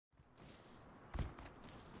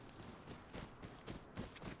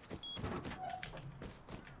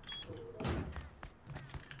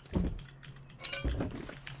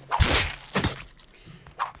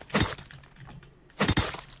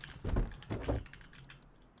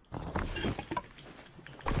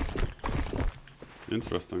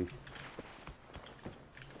Interesting.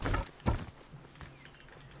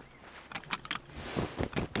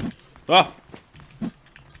 Ah!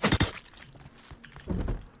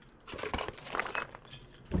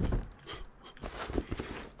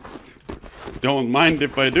 Don't mind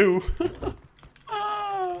if I do.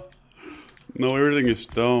 No, everything is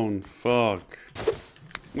stone. Fuck.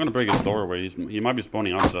 I'm gonna break his doorway. He might be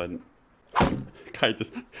spawning outside. Guy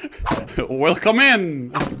just... Welcome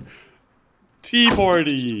in! Tea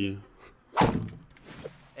party!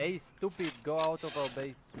 Hey, stupid, go out of our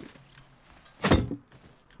base.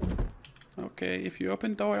 Okay, if you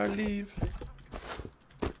open door, I'll leave.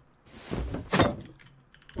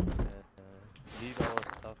 Leave our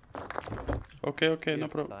stuff. Okay, okay, no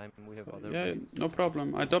problem. Yeah, no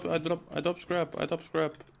problem. I drop scrap.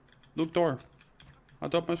 Look door. I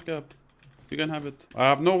drop my scrap. You can have it. I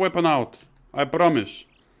have no weapon out. I promise.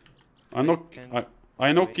 I no kill. I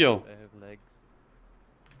have legs.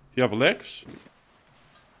 You have legs?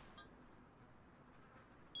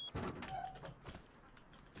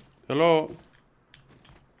 Hello.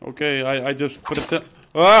 Okay, I just put it.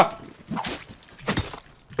 Ah!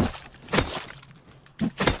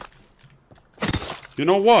 You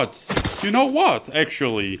know what? You know what?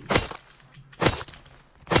 Actually,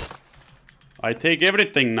 I take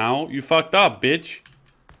everything now. You fucked up, bitch.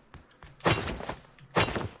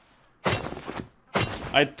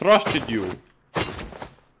 I trusted you.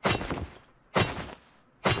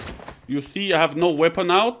 You see, I have no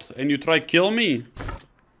weapon out, and you try kill me.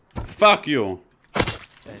 Fuck you.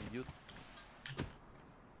 And you...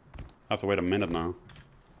 I have to wait a minute now.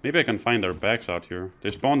 Maybe I can find their bags out here.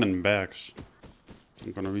 They spawned in bags.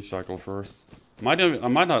 I'm gonna recycle first. I might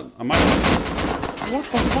not. What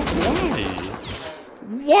the fuck? Why?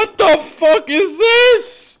 What the fuck is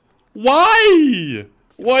this? Why?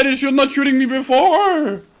 Why is you not shooting me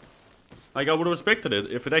before? Like, I would have respected it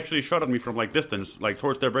if it actually shot at me from like distance, like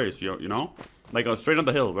towards their base, you know? Like straight on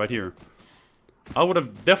the hill, right here. I would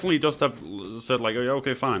have definitely just have said like, yeah,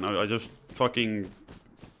 okay, fine. I just fucking...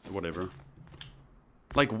 whatever.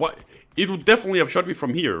 Like, what? It would definitely have shot me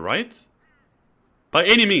from here, right? By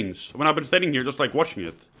any means, when I've been standing here just like watching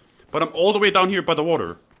it. But I'm all the way down here by the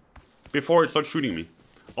water. Before it starts shooting me.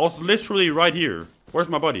 I was literally right here. Where's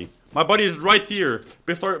my buddy? My buddy is right here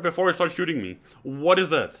before it starts shooting me. What is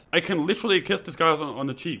that? I can literally kiss this guy on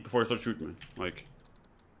the cheek before he starts shooting me. Like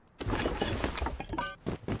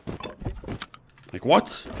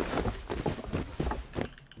what?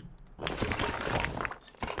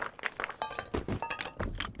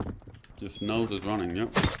 This nose is running,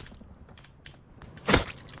 yep.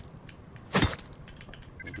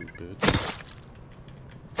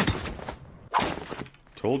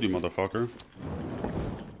 Told you, motherfucker.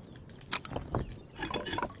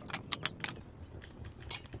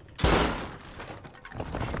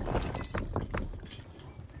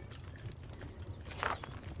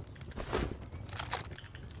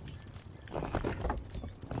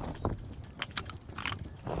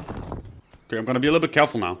 Okay, I'm gonna be a little bit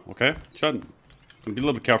careful now, okay? I'm gonna be a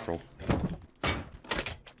little bit careful.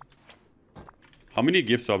 How many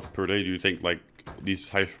gift subs per day do you think, like, these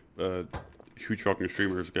huge fucking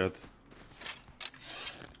streamers get?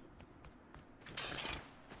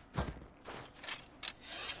 He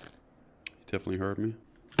definitely heard me.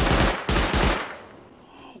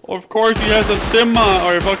 Of course he has a Simma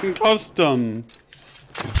or a fucking custom.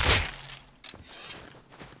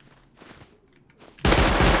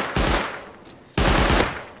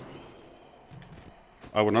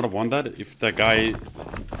 I would not have won that if that guy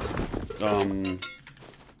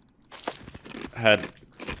had,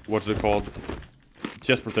 what's it called,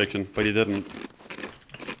 chest protection, but he didn't.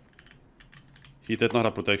 He did not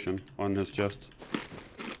have protection on his chest.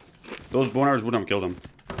 Those bone arrows wouldn't have killed him.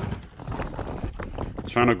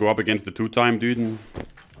 Trying to go up against the 2-time dude and...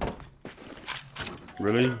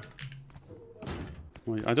 Really?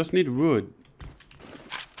 Wait, I just need wood.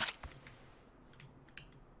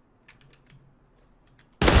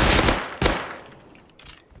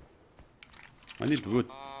 I need wood.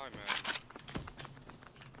 Hi,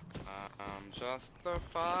 man. I'm just a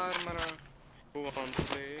farmer who wants to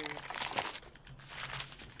play.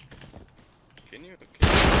 Can you?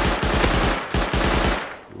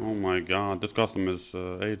 Oh my god, this custom is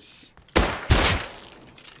AIDS.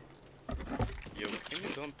 Yo, can you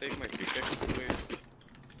don't take my pickaxe away,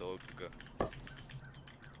 dog?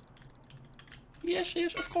 Yes,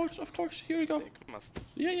 yes, of course, here you go.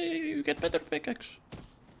 Yeah, you get better pickaxe.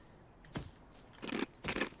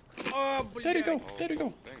 Oh, there you go, there you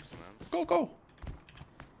go. Thanks, man. Go. Do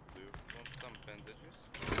you want some bandages?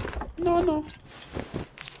 No.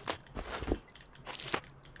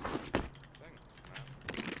 Thanks, man.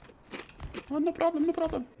 Oh, no problem, no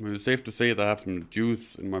problem. It's safe to say that I have some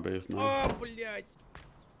juice in my base now. Oh, блядь.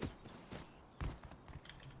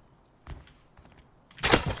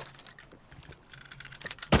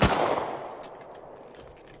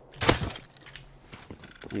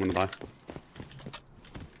 I'm gonna die.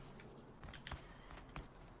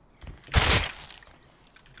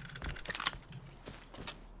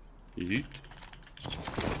 Yeet.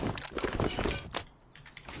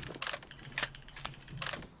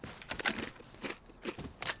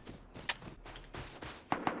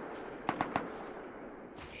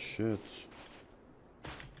 Shit.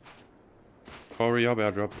 Hurry up,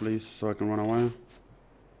 airdrop, please, so I can run away.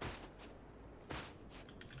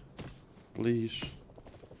 Please.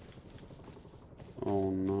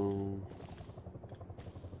 Oh no.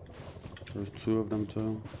 There's two of them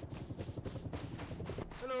too.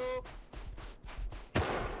 Hello.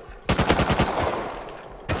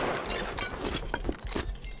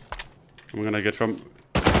 I'm gonna get from.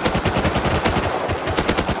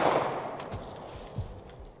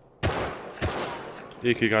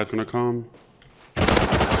 EVGA guy's gonna come.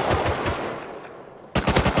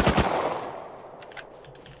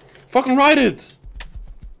 Fucking ride it!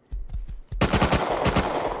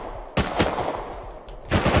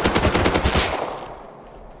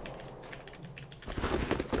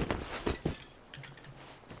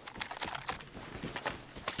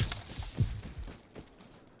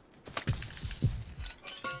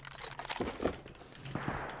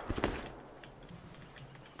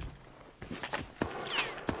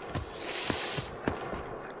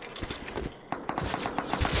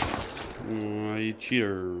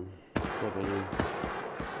 Cheater.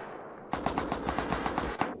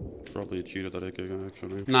 Probably a cheater, that guy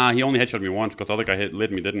actually. Nah, he only headshot me once because the other guy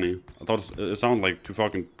lit me, didn't he? I thought it sounded like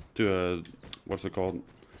what's it called?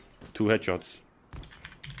 2 headshots.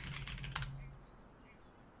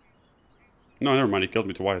 No, never mind, he killed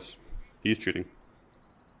me twice. He's cheating.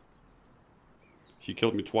 He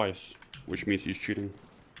killed me twice, which means he's cheating.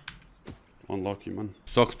 Unlucky, man.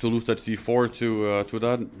 Sucks to lose that C4 to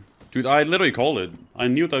that. Dude, I literally called it. I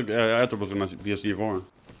knew that Ether was gonna be a C4.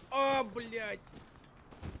 Oh, блядь.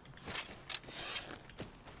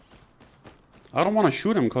 I don't want to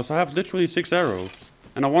shoot him because I have literally 6 arrows.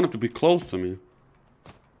 And I want him to be close to me.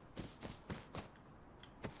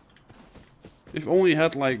 If only he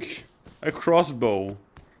had like a crossbow.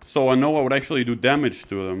 So I know I would actually do damage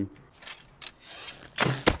to them.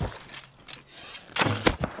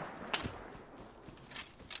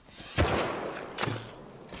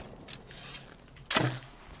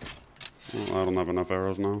 I don't have enough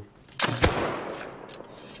arrows now.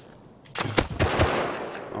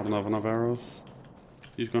 I don't have enough arrows.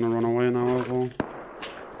 He's gonna run away now as well.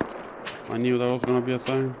 I knew that was gonna be a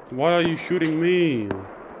thing. Why are you shooting me?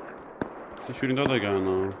 He's shooting the other guy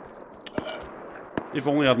now. If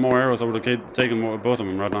only I had more arrows, I would have taken both of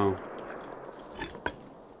them right now.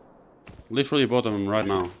 Literally both of them right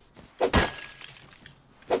now.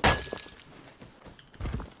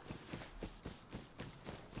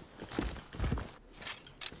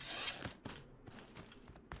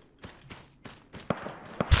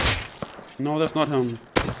 No, that's not him.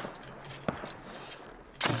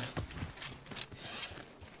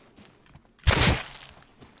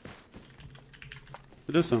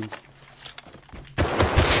 It is him.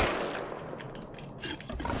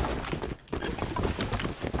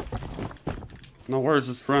 Now where is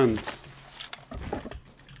his friend?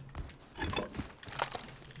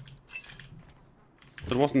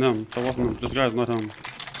 That wasn't him. That wasn't him. This guy's not him.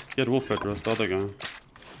 He had wolf address, the other guy.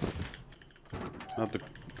 I have the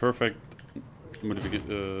perfect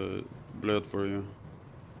blade for you.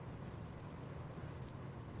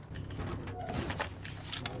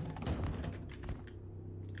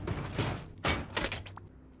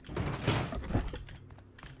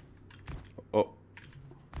 Oh.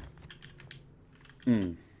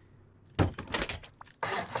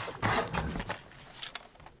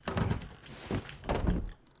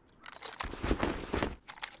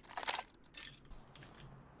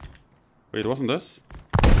 Wait, wasn't this?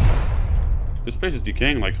 This place is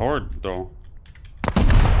decaying like hard, though.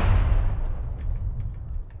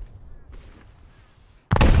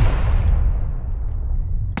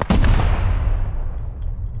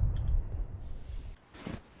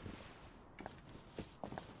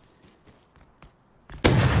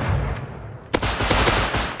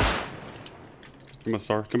 Give me the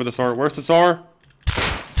SAR. Give me the SAR. Where's the SAR?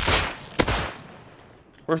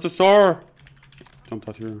 Where's the SAR? Jumped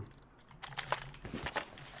out here.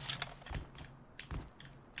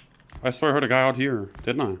 I swear I heard a guy out here,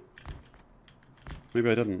 didn't I? Maybe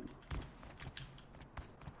I didn't.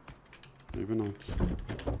 Maybe not.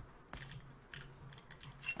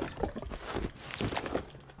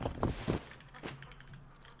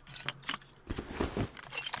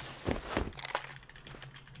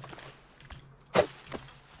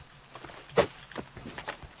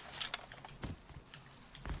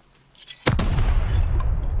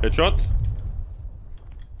 Headshot.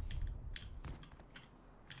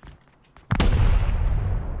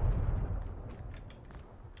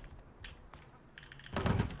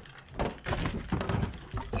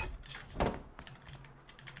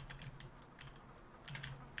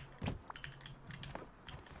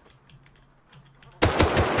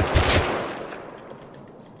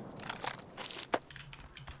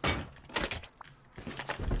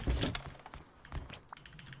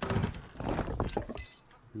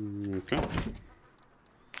 Okay.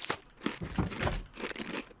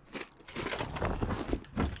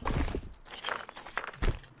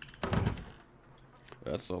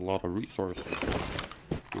 That's a lot of resources.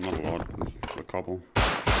 Well, not a lot, it's a couple.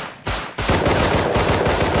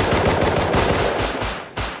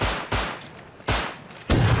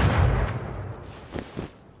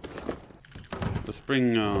 Let's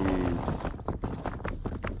bring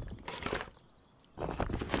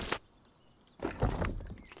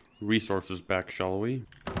resources back, shall we?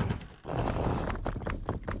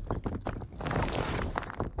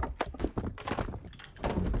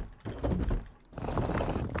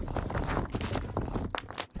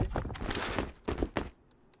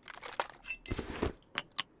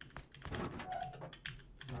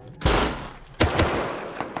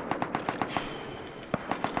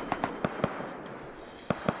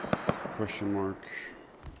 Question mark.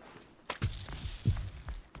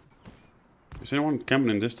 Is anyone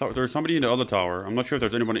camping in this tower? There's somebody in the other tower. I'm not sure if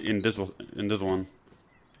there's anybody in this one.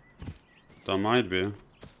 There might be.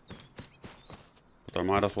 But there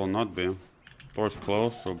might as well not be. Door's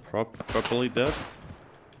closed, so probably dead.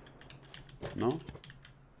 No?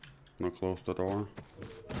 I'm gonna close the door.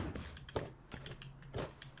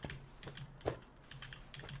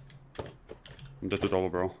 I'm dead to double,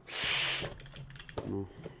 bro. No.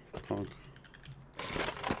 Fuck.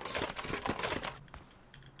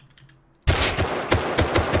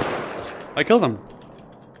 I killed him.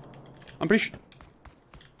 I'm pretty sure.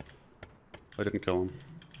 I didn't kill him.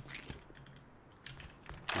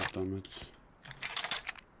 God damn it.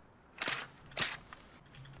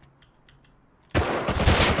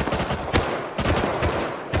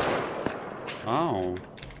 Ow.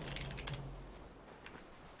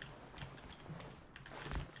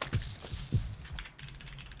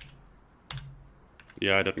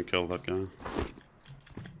 Yeah, I didn't kill that guy.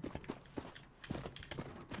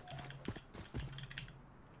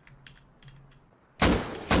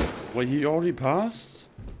 Wait, he already passed?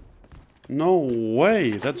 No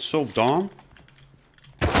way, that's so dumb.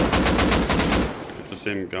 It's the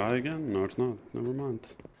same guy again? No, it's not. Never mind.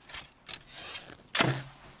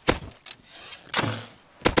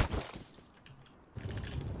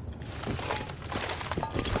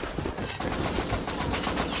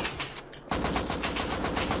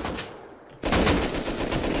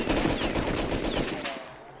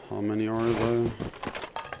 How many are there?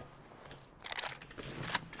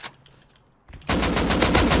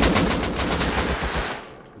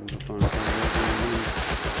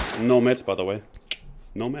 No meds, by the way.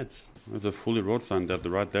 No meds. There's a fully road sign dead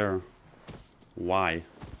right there. Why?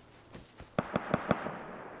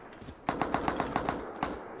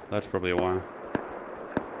 That's probably why.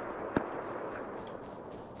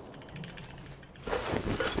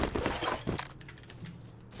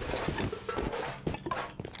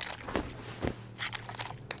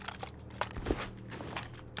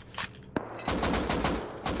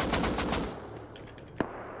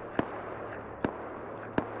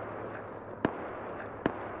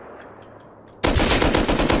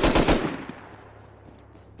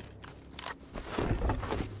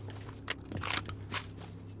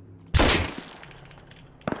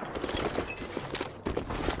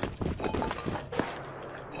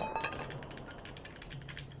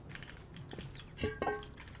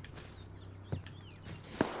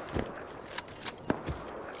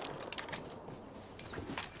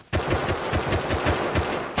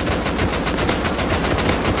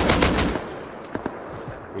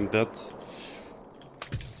 I'm dead.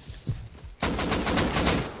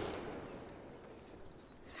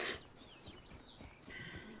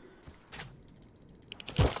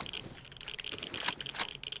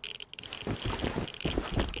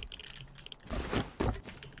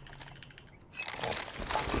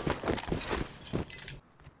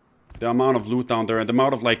 The amount of loot down there, and the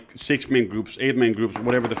amount of like 6 main groups, 8 main groups,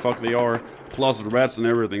 whatever the fuck they are, plus the rats and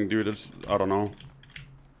everything, dude, it's, I don't know.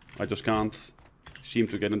 I just can't seem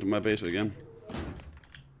to get into my base again.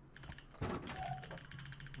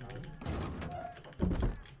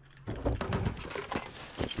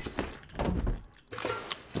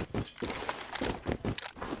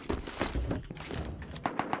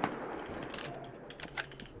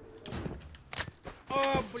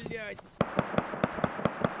 Oh,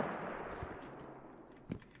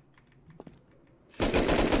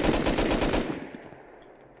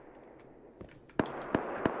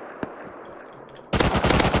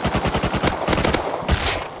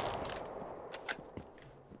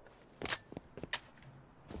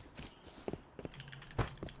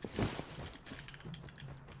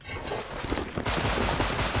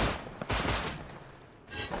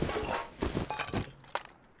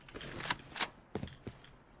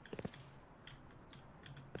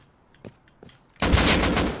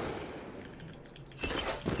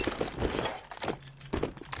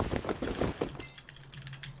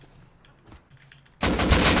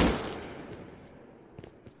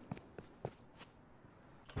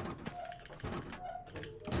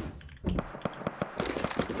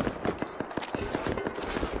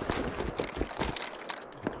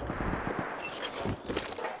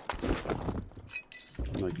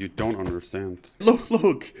 You don't understand. Look,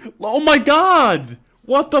 look! Oh my god!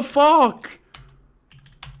 What the fuck?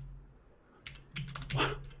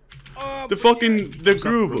 The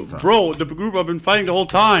group, bro, the group I've been fighting the whole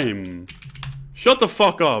time. Shut the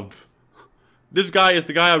fuck up. This guy is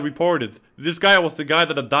the guy I reported. This guy was the guy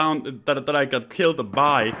that I got killed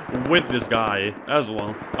by with this guy as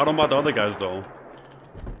well. I don't know about the other guys though.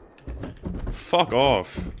 Fuck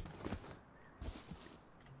off.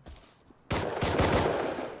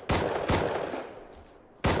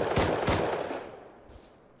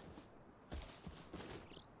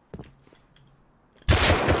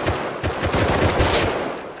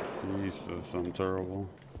 Jesus, I'm terrible.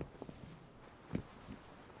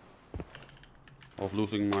 Of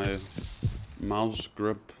losing my mouse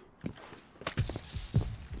grip.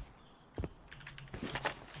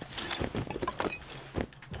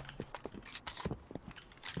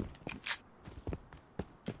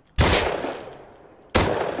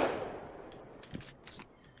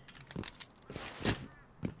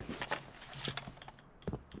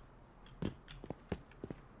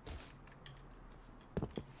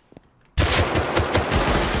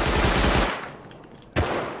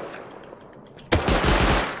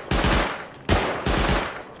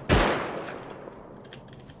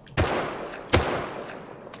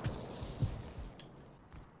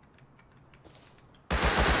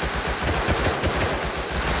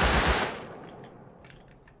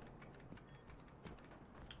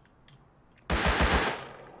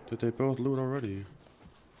 Did they both loot already?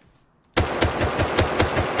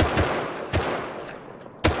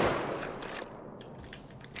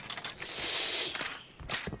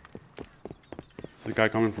 The guy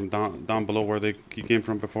coming from down below where he came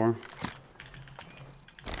from before.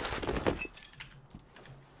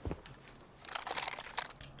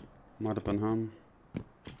 Might have been him.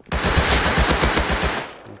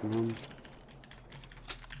 Wasn't him.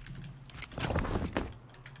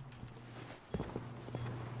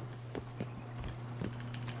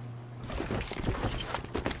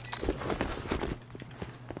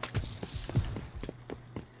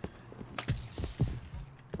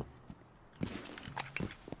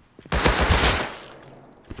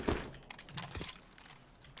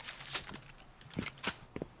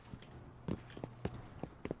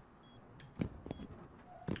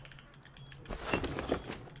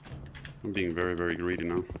 I'm being very, very greedy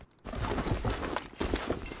now.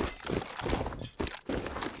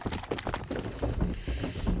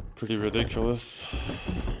 Pretty ridiculous.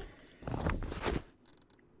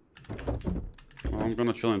 Well, I'm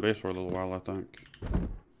gonna chill in base for a little while, I think.